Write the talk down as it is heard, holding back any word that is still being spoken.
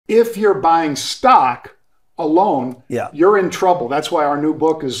If you're buying stock alone, you're in trouble. That's why our new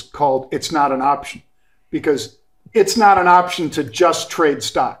book is called It's Not an Option, because it's not an option to just trade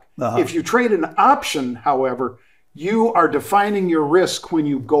stock. If you trade an option, however, you are defining your risk when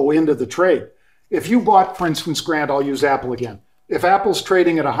you go into the trade. If you bought, for instance, Grant, I'll use Apple again. If Apple's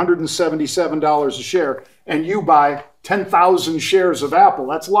trading at $177 a share and you buy 10,000 shares of Apple,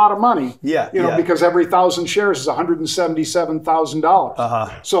 that's a lot of money. Because every 1,000 shares is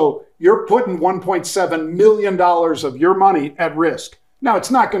 $177,000. So you're putting $1.7 million of your money at risk. Now,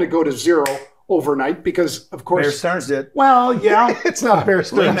 it's not going to go to zero overnight because, of course, Bear Stearns did. Well, yeah, it's not Bear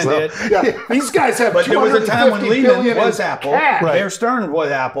Stearns. Lehman did. These guys have. But there was a time when Lehman was Apple. Right. Bear Stearns was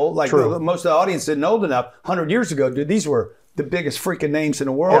Apple. Like most of the audience isn't old enough. 100 years ago, dude, these were the biggest freaking names in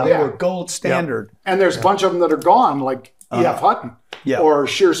the world. They were gold standard. And there's a bunch of them that are gone, like E.F. Hutton or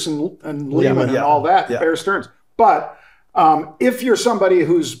Shearson and Lehman and all that, Bear Stearns. But if you're somebody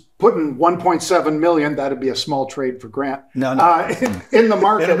who's putting 1.7 million, that'd be a small trade for Grant. No. In the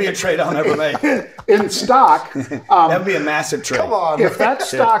market. It'll be a trade I'll never make. In stock. That'd be a massive trade. Come on. If that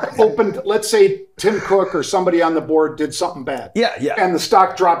stock opened, let's say Tim Cook or somebody on the board did something bad. And the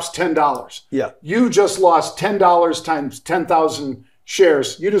stock drops $10. You just lost $10 times 10,000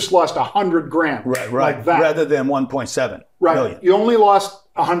 shares. You just lost 100 grand. Right. Like that. Rather than 1.7 million. You only lost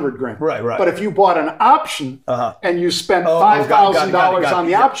 100 grand. Right. But if you bought an option and you spent $5,000 on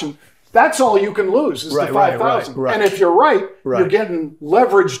the option, that's all you can lose is the 5,000. And if you're right, you're getting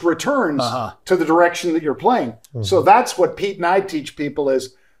leveraged returns to the direction that you're playing. So that's what Pete and I teach people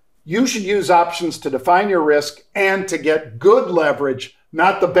is you should use options to define your risk and to get good leverage,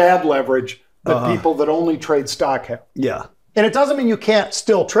 not the bad leverage that people that only trade stock have. And it doesn't mean you can't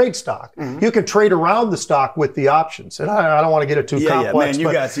still trade stock. You can trade around the stock with the options. And I don't want to get it too complex. Man,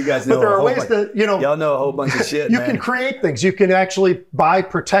 you guys know. But there are ways that, y'all know a whole bunch of shit. You can create things. You can actually buy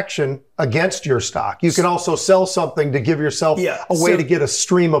protection against your stock. You can also sell something to give yourself a way to get a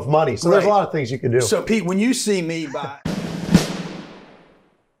stream of money. So there's a lot of things you can do. So Pete, when you see me buy